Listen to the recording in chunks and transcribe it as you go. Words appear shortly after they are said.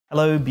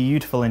Hello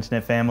beautiful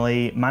internet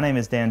family, my name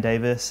is Dan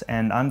Davis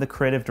and I'm the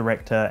creative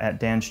director at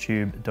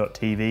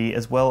DansTube.TV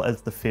as well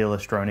as the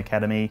Fearless Drone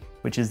Academy,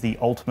 which is the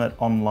ultimate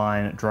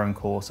online drone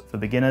course for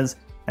beginners.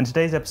 And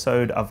today's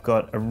episode I've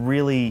got a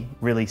really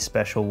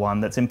special one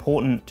that's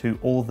important to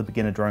all the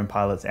beginner drone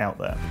pilots out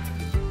there.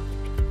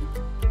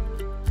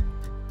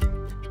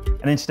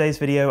 And in today's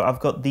video I've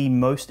got the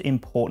most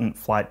important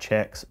flight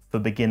checks for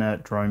beginner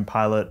drone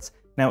pilots.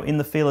 Now in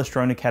the Fearless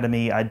Drone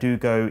Academy, I do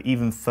go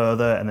even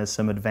further and there's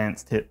some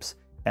advanced tips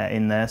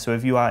in there. So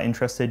if you are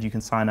interested, you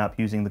can sign up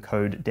using the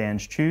code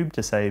DansTube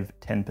to save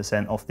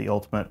 10% off the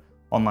ultimate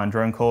online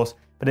drone course.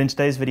 But in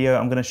today's video,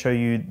 I'm going to show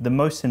you the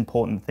most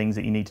important things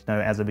that you need to know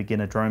as a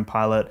beginner drone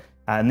pilot.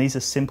 And these are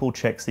simple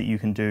checks that you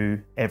can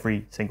do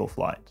every single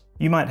flight.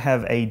 You might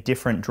have a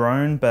different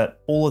drone,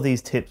 but all of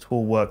these tips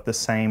will work the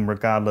same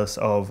regardless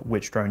of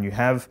which drone you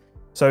have.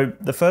 So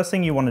the first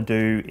thing you want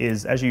to do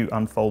is, as you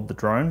unfold the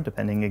drone,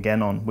 depending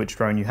again on which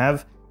drone you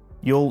have,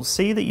 you'll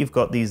see that you've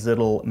got these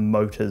little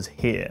motors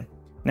here.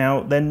 Now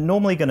they're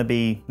normally going to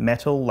be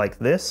metal like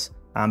this,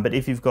 but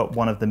if you've got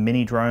one of the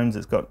mini drones,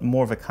 it's got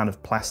more of a kind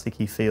of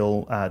plasticky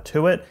feel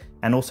to it,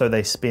 and also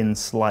they spin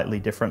slightly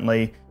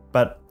differently.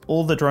 But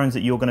all the drones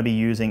that you're going to be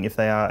using, if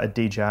they are a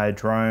DJI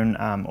drone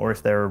or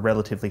if they're a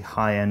relatively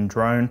high-end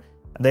drone,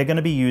 they're going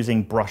to be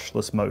using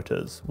brushless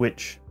motors,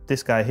 which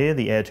this guy here,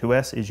 the Air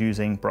 2S, is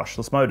using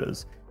brushless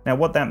motors. Now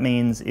what that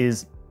means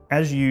is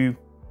as you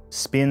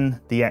spin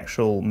the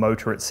actual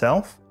motor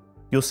itself,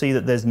 you'll see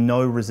that there's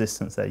no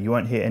resistance there. You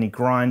won't hear any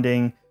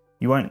grinding,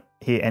 you won't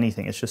hear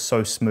anything. It's just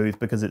so smooth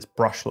because it's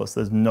brushless.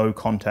 There's no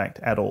contact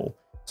at all.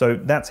 So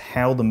that's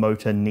how the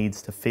motor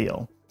needs to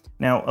feel.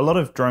 Now, a lot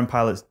of drone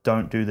pilots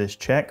don't do this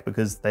check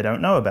because they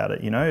don't know about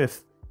it. You know,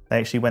 if they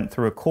actually went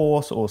through a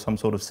course or some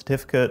sort of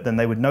certificate, then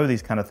they would know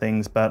these kind of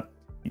things, but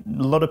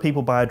a lot of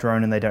people buy a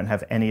drone and they don't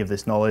have any of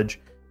this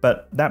knowledge,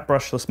 but that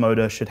brushless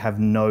motor should have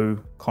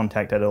no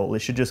contact at all. It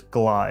should just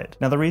glide.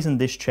 Now, the reason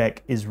this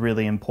check is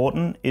really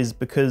important is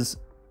because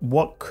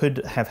what could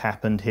have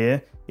happened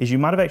here is you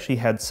might have actually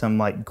had some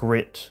like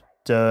grit,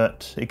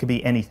 dirt, it could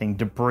be anything,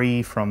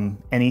 debris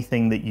from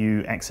anything that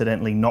you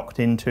accidentally knocked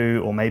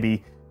into, or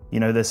maybe, you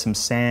know, there's some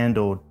sand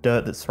or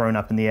dirt that's thrown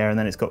up in the air and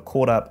then it's got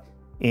caught up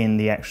in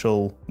the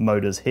actual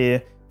motors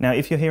here. Now,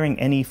 if you're hearing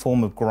any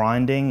form of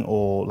grinding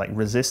or like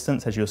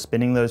resistance as you're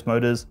spinning those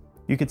motors,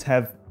 you could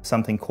have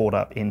something caught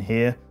up in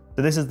here.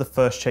 So this is the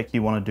first check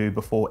you want to do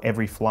before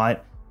every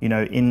flight. You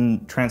know,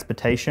 in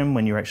transportation,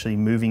 when you're actually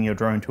moving your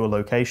drone to a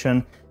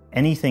location,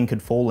 anything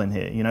could fall in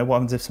here. You know, what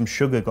happens if some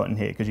sugar got in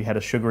here because you had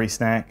a sugary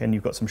snack and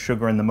you've got some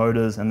sugar in the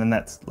motors and then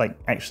that's like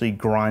actually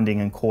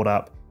grinding and caught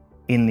up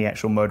in the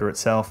actual motor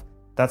itself.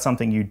 That's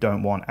something you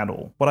don't want at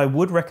all. What I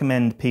would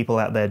recommend people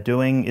out there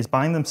doing is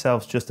buying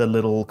themselves just a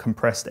little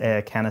compressed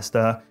air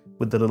canister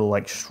with the little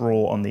like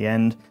straw on the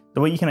end. So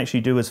what you can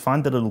actually do is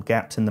find the little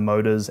gaps in the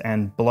motors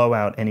and blow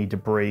out any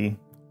debris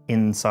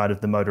inside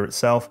of the motor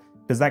itself,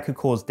 because that could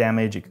cause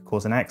damage, it could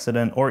cause an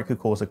accident, or it could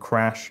cause a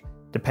crash,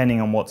 depending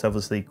on what's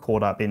obviously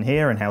caught up in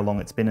here and how long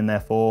it's been in there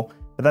for.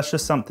 But that's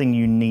just something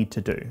you need to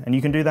do. And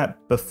you can do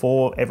that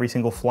before every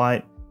single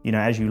flight. You know,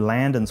 as you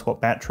land and swap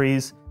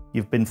batteries,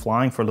 you've been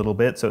flying for a little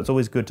bit, so it's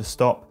always good to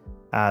stop,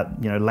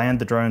 you know, land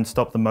the drone,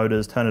 stop the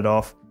motors, turn it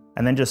off,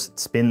 and then just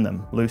spin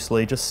them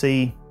loosely. Just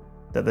see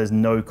that there's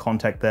no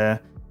contact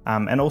there.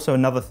 And also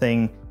another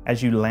thing,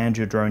 as you land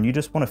your drone, you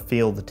just want to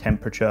feel the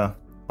temperature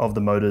of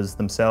the motors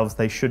themselves.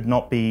 They should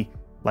not be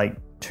like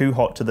too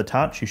hot to the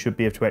touch. You should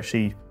be able to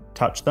actually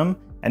touch them.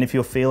 And if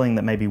you're feeling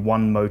that maybe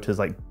one motor's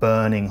like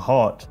burning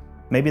hot,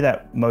 maybe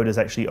that motor's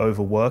actually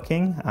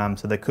overworking.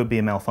 So there could be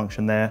a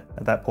malfunction there.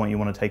 At that point, you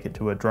want to take it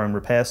to a drone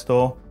repair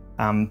store.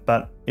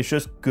 But it's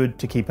just good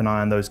to keep an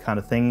eye on those kind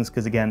of things,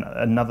 because again,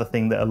 another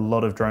thing that a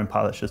lot of drone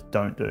pilots just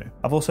don't do.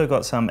 I've also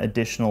got some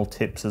additional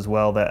tips as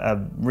well that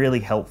are really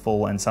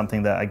helpful and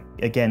something that I,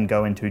 again,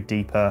 go into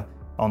deeper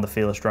on the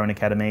Fearless Drone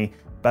Academy.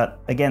 But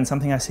again,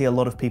 something I see a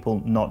lot of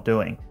people not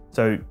doing.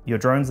 So your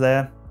drone's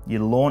there, you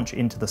launch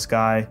into the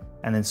sky,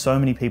 and then so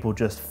many people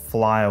just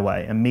fly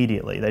away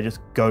immediately. They just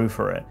go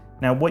for it.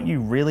 Now, what you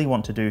really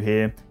want to do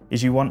here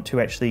is you want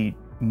to actually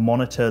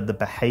monitor the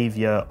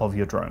behavior of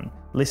your drone.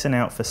 Listen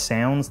out for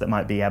sounds that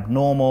might be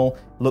abnormal,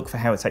 look for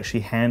how it's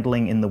actually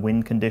handling in the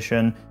wind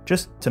condition,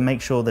 just to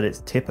make sure that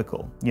it's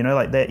typical. You know,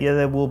 like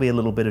there will be a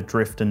little bit of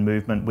drift and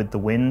movement with the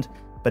wind,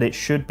 but it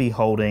should be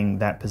holding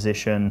that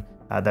position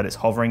that it's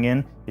hovering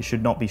in. It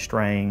should not be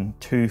straying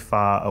too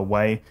far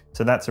away.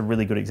 So that's a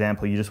really good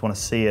example. You just want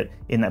to see it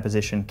in that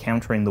position,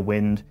 countering the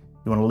wind.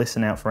 You want to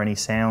listen out for any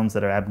sounds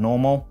that are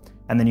abnormal.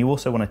 And then you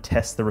also want to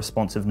test the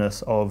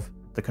responsiveness of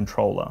the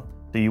controller.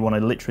 So you want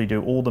to literally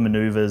do all the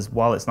maneuvers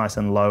while it's nice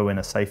and low in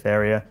a safe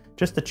area,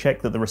 just to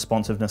check that the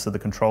responsiveness of the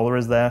controller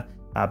is there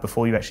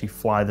before you actually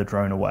fly the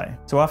drone away.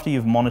 So after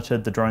you've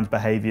monitored the drone's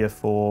behavior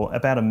for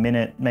about a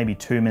minute, maybe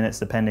 2 minutes,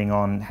 depending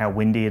on how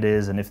windy it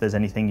is and if there's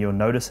anything you're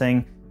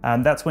noticing,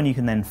 that's when you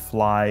can then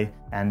fly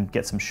and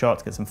get some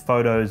shots, get some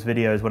photos,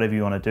 videos, whatever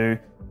you want to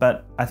do.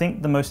 But I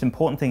think the most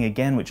important thing,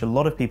 again, which a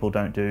lot of people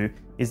don't do,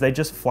 is they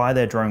just fly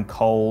their drone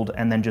cold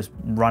and then just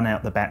run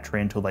out the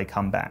battery until they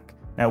come back.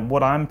 Now,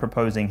 what I'm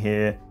proposing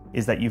here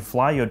is that you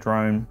fly your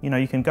drone,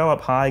 you can go up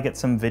high, get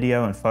some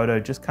video and photo,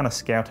 just kind of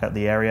scout out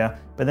the area,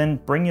 but then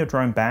bring your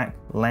drone back,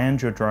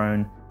 land your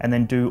drone, and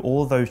then do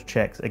all those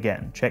checks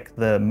again. Check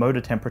the motor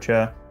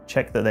temperature,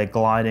 check that they're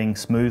gliding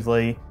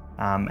smoothly,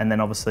 and then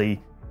obviously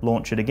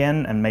launch it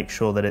again and make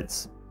sure that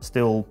it's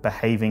still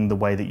behaving the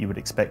way that you would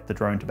expect the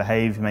drone to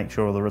behave, make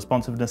sure all the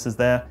responsiveness is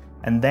there,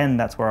 and then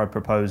that's where I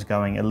propose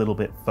going a little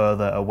bit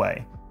further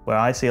away, where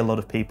I see a lot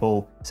of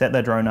people set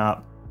their drone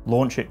up,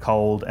 launch it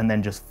cold, and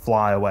then just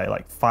fly away,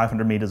 like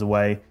 500 meters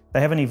away. They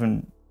haven't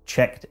even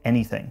checked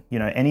anything.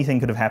 Anything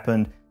could have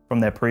happened from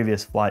their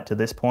previous flight to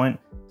this point.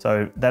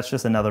 So that's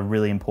just another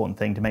really important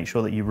thing, to make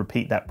sure that you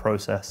repeat that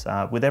process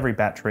with every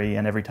battery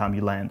and every time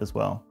you land as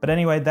well. But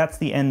anyway, that's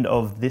the end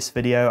of this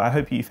video. I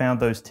hope you found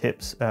those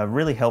tips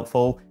really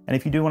helpful. And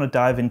if you do want to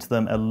dive into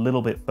them a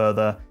little bit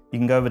further, you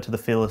can go over to the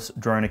Fearless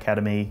Drone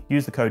Academy,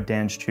 use the code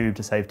DansTube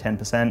to save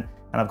 10%. And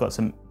I've got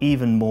some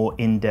even more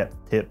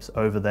in-depth tips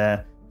over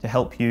there to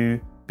help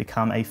you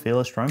become a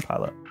fearless drone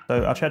pilot.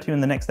 So I'll chat to you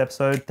in the next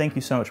episode. Thank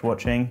you so much for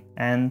watching,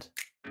 and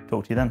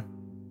talk to you then.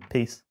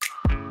 Peace.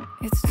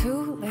 It's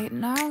too late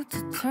now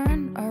to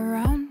turn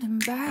around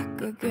and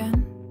back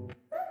again.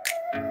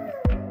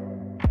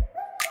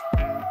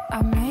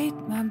 I made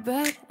my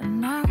bed